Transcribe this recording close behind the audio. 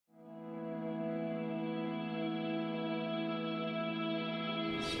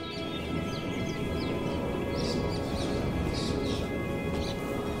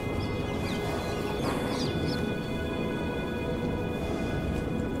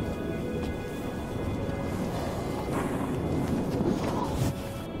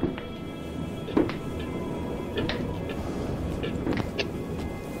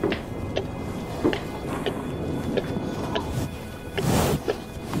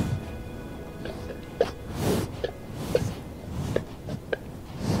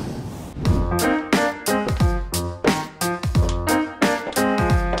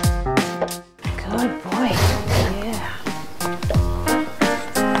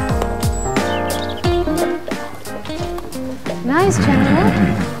Nice, Chandler.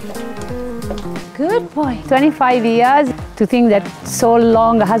 Good boy. 25 years. To think that so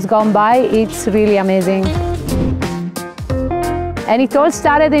long has gone by, it's really amazing. And it all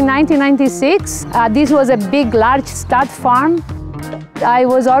started in 1996. This was a big, large stud farm. I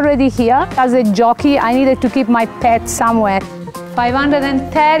was already here. As a jockey, I needed to keep my pet somewhere.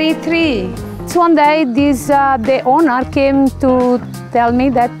 533. So one day, the owner came to tell me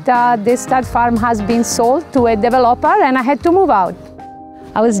that this stud farm has been sold to a developer and I had to move out.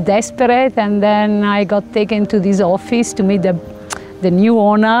 I was desperate, and then I got taken to this office to meet the new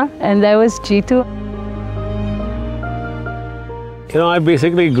owner, and there was Jitu. You know, I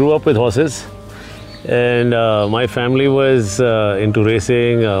basically grew up with horses, and my family was into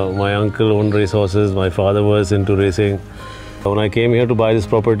racing. My uncle owned racehorses, my father was into racing. When I came here to buy this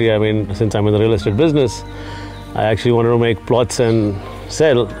property, I mean, since I'm in the real estate business, I actually wanted to make plots and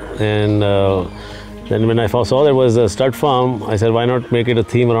sell. And then when I saw there was a stud farm, I said, why not make it a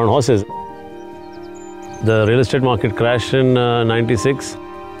theme around horses? The real estate market crashed in '96,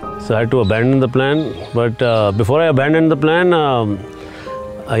 so I had to abandon the plan. But before I abandoned the plan,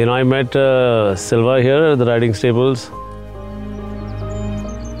 you know, I met Silva here at the riding stables.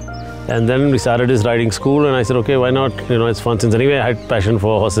 And then we started this riding school, and I said, okay, why not? You know, it's fun, since anyway I had passion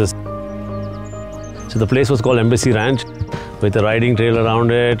for horses. So the place was called Embassy Ranch, with a riding trail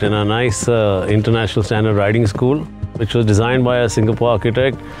around it and a nice international standard riding school, which was designed by a Singapore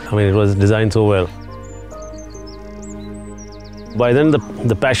architect. I mean, it was designed so well. By then,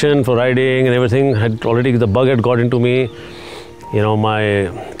 the passion for riding and everything the bug had got into me. You know, my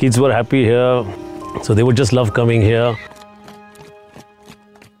kids were happy here, so they would just love coming here.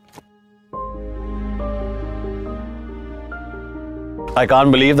 I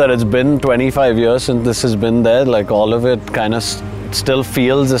can't believe that it's been 25 years since this has been there. Like, all of it kind of still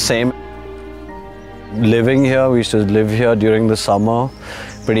feels the same. Living here, we used to live here during the summer.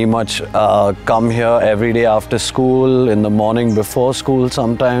 Pretty much come here every day after school, in the morning before school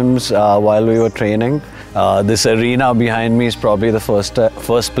sometimes, while we were training. This arena behind me is probably the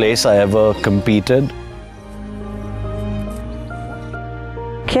first place I ever competed.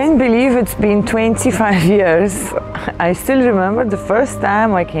 Can't believe it's been 25 years. I still remember the first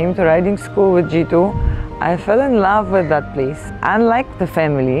time I came to riding school with Jitu. I fell in love with that place. Unlike the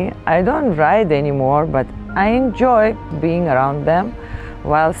family, I don't ride anymore, but I enjoy being around them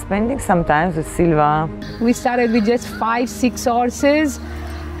while spending some time with Silva. We started with just 5, 6 horses,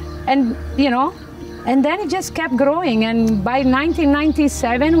 and you know, and then it just kept growing. And by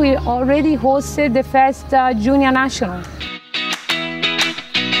 1997, we already hosted the first Junior National.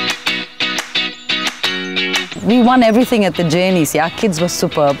 We won everything at the JNEC. Our kids were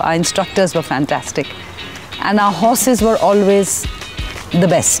superb, our instructors were fantastic, and our horses were always the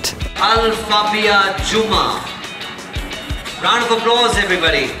best. Al-Fabia Juma. Round of applause,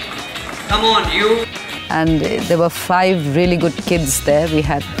 everybody. Come on, you. And there were 5 really good kids there. We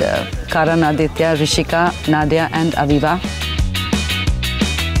had Karan, Aditya, Rishika, Nadia and Aviva.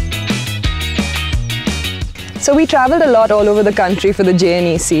 So we traveled a lot all over the country for the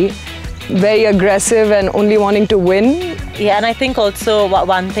JNEC. Very aggressive and only wanting to win. Yeah, and I think also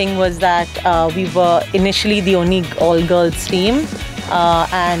one thing was that we were initially the only all-girls team.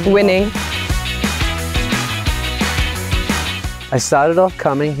 And winning. I started off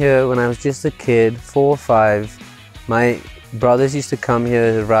coming here when I was just a kid, 4 or 5. My brothers used to come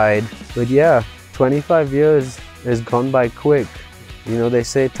here to ride. But yeah, 25 years has gone by quick. You know, they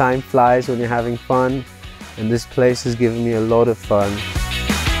say time flies when you're having fun, and this place has given me a lot of fun.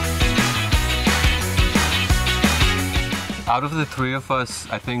 Out of the 3 of us,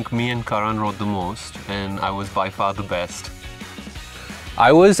 I think me and Karan rode the most, and I was by far the best.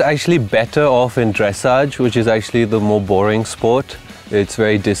 I was actually better off in dressage, which is actually the more boring sport. It's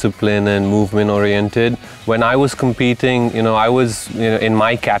very discipline and movement oriented. When I was competing, you know, I was in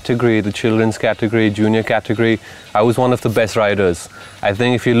my category, the children's category, junior category, I was one of the best riders. I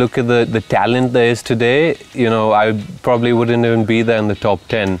think if you look at the talent there is today, you know, I probably wouldn't even be there in the top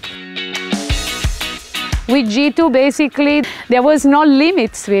 10. With G2, basically, there was no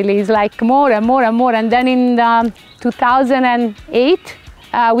limits, really. It's like more and more and more. And then in 2008,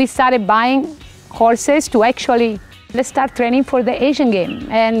 we started buying horses to actually, let's start training for the Asian game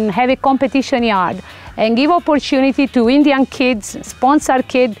and have a competition yard and give opportunity to Indian kids, sponsor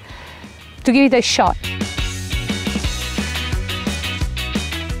kids, to give it a shot.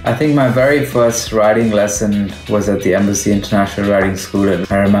 I think my very first riding lesson was at the Embassy International Riding School. And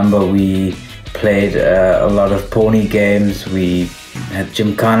I remember we played a lot of pony games, we had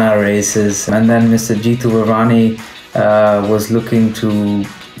Gymkhana races, and then Mr. Jitu Virani was looking to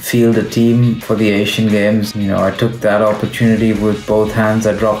field a team for the Asian Games. You know, I took that opportunity with both hands.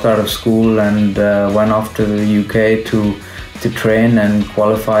 I dropped out of school and went off to the UK to train and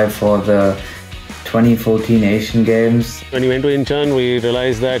qualify for the 2014 Asian Games. When we went to Incheon, we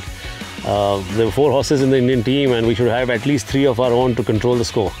realized that there were 4 horses in the Indian team and we should have at least 3 of our own to control the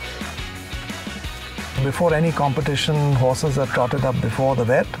score. Before any competition, horses are trotted up before the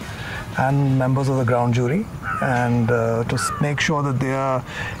vet and members of the ground jury, and to make sure that they are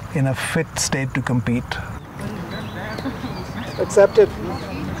in a fit state to compete. Accepted.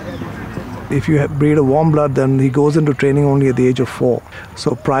 If you breed a warm blood, then he goes into training only at the age of 4.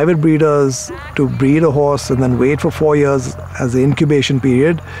 So private breeders, to breed a horse and then wait for 4 years as the incubation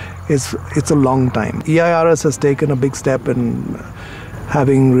period, it's a long time. EIRS has taken a big step in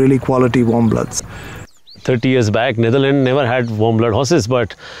having really quality warm bloods. 30 years back, Netherlands never had warm blood horses,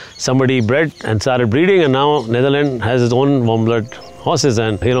 but somebody bred and started breeding, and now Netherlands has its own warm blood horses.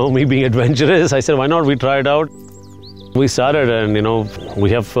 And you know, me being adventurous, I said, why not we try it out? We started, and you know,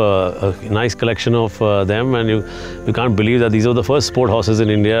 we have a nice collection of them, and you can't believe that these are the first sport horses in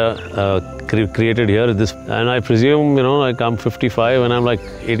India created here. And I presume, you know, like I'm 55 and I'm like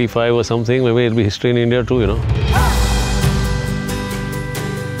 85 or something, maybe it'll be history in India too, you know.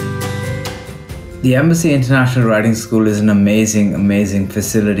 The Embassy International Riding School is an amazing, amazing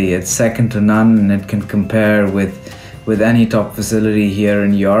facility. It's second to none, and it can compare with any top facility here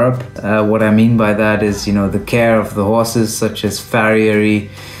in Europe. What I mean by that is, you know, the care of the horses, such as farriery,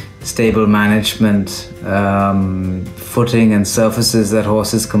 stable management, footing and surfaces that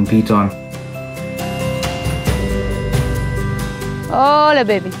horses compete on. Hola,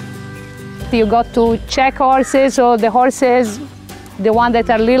 baby. You got to check horses, or the horses, the ones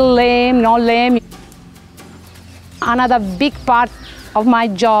that are a little lame, not lame. Another big part of my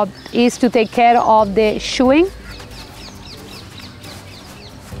job is to take care of the shoeing.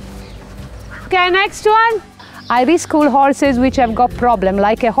 Okay, next one. I reschool horses which have got problem,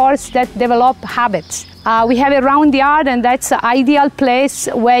 like a horse that develop habits. We have a round yard, and that's the ideal place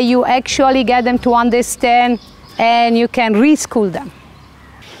where you actually get them to understand and you can reschool them.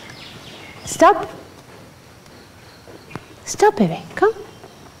 Stop. Stop, baby. Come.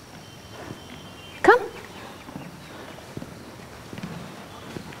 Come.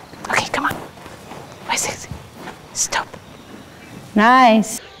 Okay, come on. Where's it? Stop.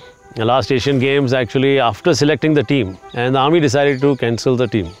 Nice. The last Asian Games, actually, after selecting the team, and the army decided to cancel the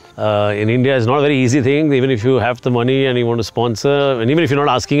team. In India, it's not a very easy thing, even if you have the money and you want to sponsor, and even if you're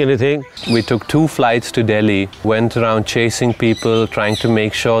not asking anything. We took 2 flights to Delhi, went around chasing people, trying to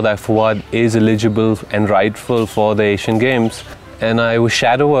make sure that Fuad is eligible and rightful for the Asian Games. And I was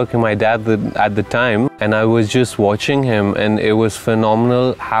shadow working my dad at the time, and I was just watching him, and it was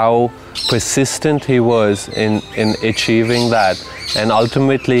phenomenal how persistent he was in achieving that. And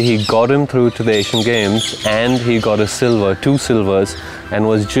ultimately he got him through to the Asian Games, and he got a silver, 2 silvers, and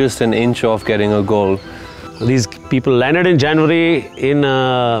was just an inch off getting a gold. These people landed in January in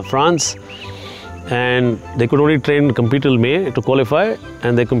France, and they could only compete till May to qualify,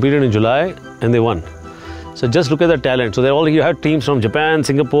 and they competed in July and they won. So just look at the talent. So you had teams from Japan,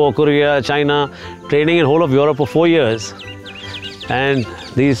 Singapore, Korea, China, training in whole of Europe for 4 years. And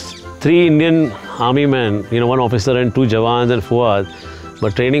these 3 Indian army men, you know, 1 officer and 2 Jawans and Fuad,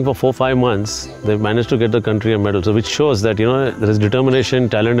 but training for 4-5 months, they managed to get the country a medal. So which shows that, you know, there is determination,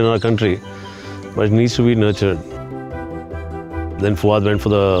 talent in our country, but it needs to be nurtured. Then Fuad went for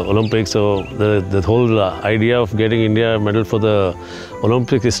the Olympics, so the whole idea of getting India a medal for the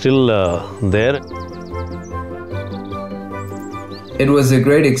Olympics is still there. It was a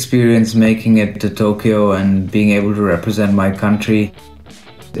great experience making it to Tokyo and being able to represent my country.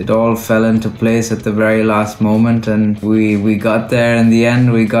 It all fell into place at the very last moment, and we got there in the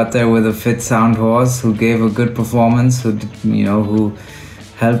end. We got there with a fit, sound horse who gave a good performance, who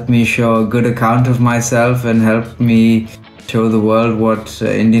helped me show a good account of myself and helped me show the world what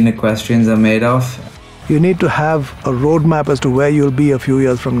Indian equestrians are made of. You need to have a roadmap as to where you'll be a few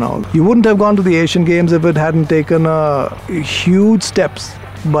years from now. You wouldn't have gone to the Asian Games if it hadn't taken huge steps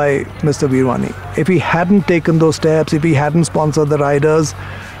by Mr. Veerwani. If he hadn't taken those steps, if he hadn't sponsored the riders,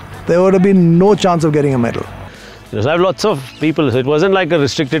 there would have been no chance of getting a medal. So I have lots of people. So it wasn't like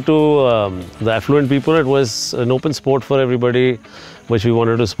restricted to the affluent people. It was an open sport for everybody, which we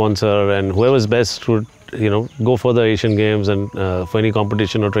wanted to sponsor, and whoever's best would, go for the Asian Games and for any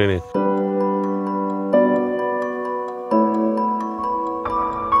competition or training.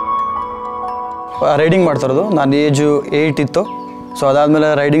 Riding ಮಾಡ್ತಾ ಇರೋದು ನಾನು age 8 ಇತ್ತು. So ಅದಾದಮೇಲೆ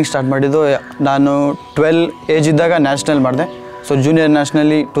riding start ಮಾಡಿದ್ದು ನಾನು 12 age ಇದ್ದಾಗ national ಮಾಡಿದೆ. So junior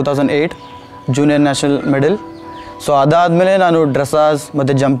ನ್ಯಾಷನಲ್ಲಿ 2008 junior national medal. So ಅದಾದಮೇಲೆ ನಾನು ಡ್ರೆಸ್ಸಾಸ್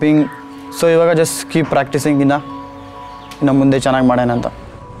ಮತ್ತು ಜಂಪಿಂಗ್, ಸೊ ಇವಾಗ ಜಸ್ಟ್ ಕೀಪ್ ಪ್ರಾಕ್ಟೀಸಿಂಗ್ ಇನ್ನು ಮುಂದೆ ಚೆನ್ನಾಗಿ ಮಾಡೋಣ ಅಂತ.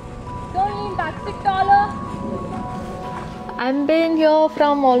 I've been here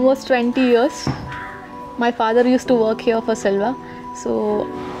from almost 20 years. My father used to work here for Silva, so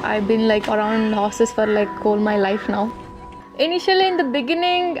I've been like around horses for like all my life now. Initially in the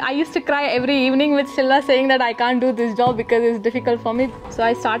beginning, I used to cry every evening with Silva saying that I can't do this job because it's difficult for me. So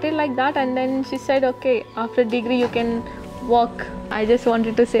I started like that, and then she said, okay, after degree you can work. I just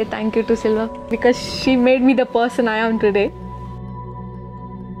wanted to say thank you to Silva because she made me the person I am today.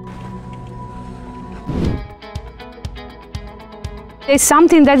 There's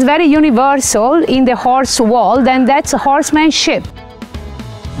something that's very universal in the horse world, and that's horsemanship.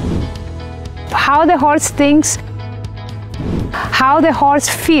 How the horse thinks, how the horse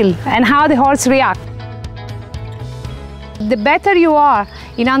feels, and how the horse reacts. The better you are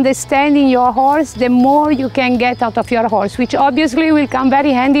in understanding your horse, the more you can get out of your horse, which obviously will come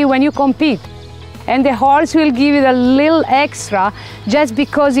very handy when you compete. And the horse will give you a little extra just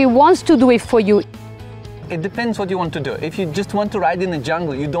because he wants to do it for you. It depends what you want to do. If you just want to ride in the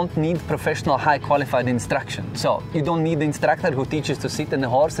jungle, you don't need professional, high qualified instruction. So you don't need the instructor who teaches to sit in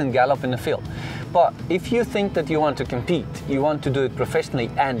the horse and gallop in the field. But if you think that you want to compete, you want to do it professionally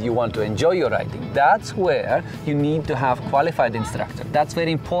and you want to enjoy your riding, that's where you need to have qualified instructor. That's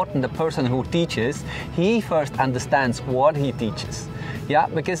very important. The person who teaches, he first understands what he teaches. Yeah,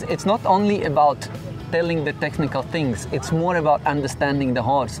 because it's not only about telling the technical things, it's more about understanding the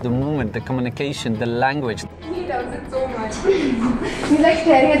horse, the movement, the communication, the language. He does it so much. He's like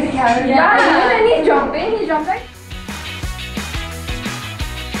staring at the camera. Yeah, and he's jumping, like.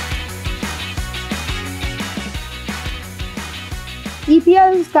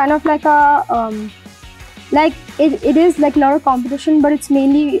 EPL is kind of like a, it is like not a competition, but it's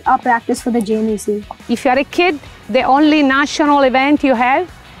mainly a practice for the JNEC. If you're a kid, the only national event you have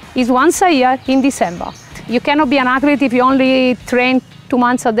is once a year in December. You cannot be an athlete if you only train 2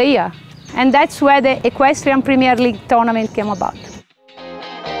 months of the year. And that's where the Equestrian Premier League tournament came about.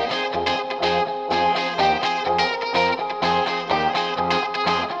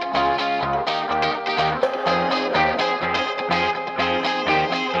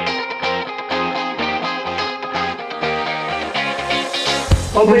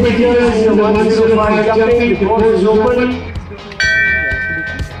 Competitors in the 105 jumping, the course is open.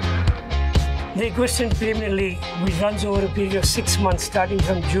 The Equestrian Premier League, which runs over a period of 6 months starting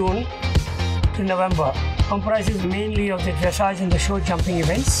from June to November, comprises mainly of the dressage and the show jumping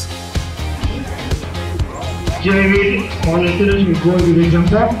events.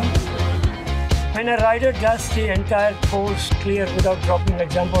 When a rider does the entire course clear without dropping a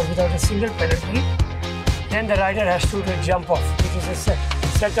jump or without a single penalty, then the rider has to do a jump off, which is a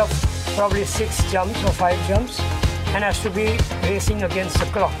set of probably 6 jumps or 5 jumps, and has to be racing against the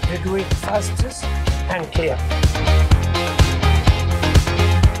clock. They do it fastest and clear.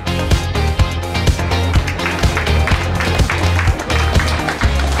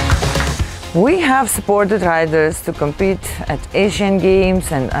 We have supported riders to compete at Asian Games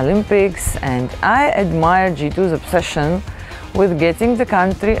and Olympics, and I admire Jitu's obsession with getting the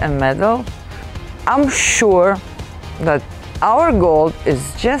country a medal. I'm sure that our goal is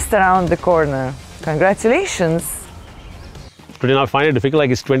just around the corner. Congratulations! Today I find it difficult,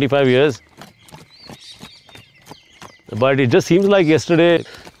 like it's 25 years. But it just seems like yesterday,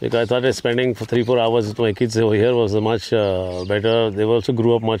 like I thought spending for 3-4 hours with my kids over here was much better. They also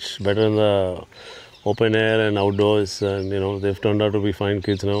grew up much better in the open air and outdoors, and you know, they've turned out to be fine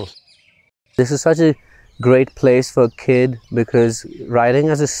kids now. This is such a great place for a kid because riding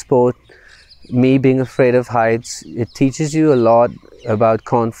as a sport, me being afraid of heights, it teaches you a lot about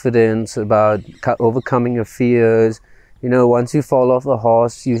confidence, about overcoming your fears. You know, once you fall off a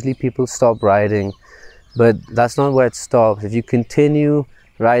horse, usually people stop riding, but that's not where it stops. If you continue,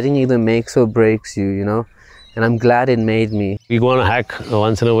 riding either makes or breaks you, you know, and I'm glad it made me. We go on a hack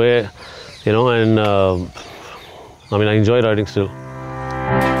once in a way, you know, and I mean, I enjoy riding still.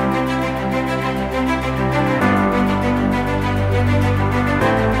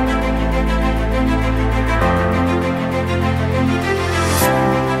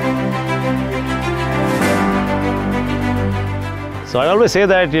 So I always say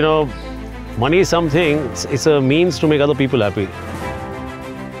that, you know, money is something, it's a means to make other people happy.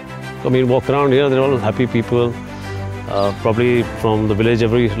 I mean, walk around here, they're all happy people. Probably from the village,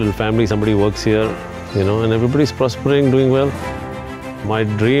 every little family, somebody works here, you know, and everybody's prospering, doing well. My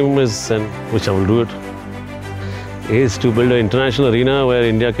dream is, and which I will do it, is to build an international arena where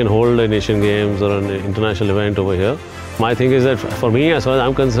India can hold an Asian Games or an international event over here. My thing is that for me, as far as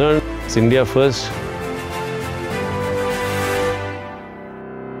I'm concerned, it's India first,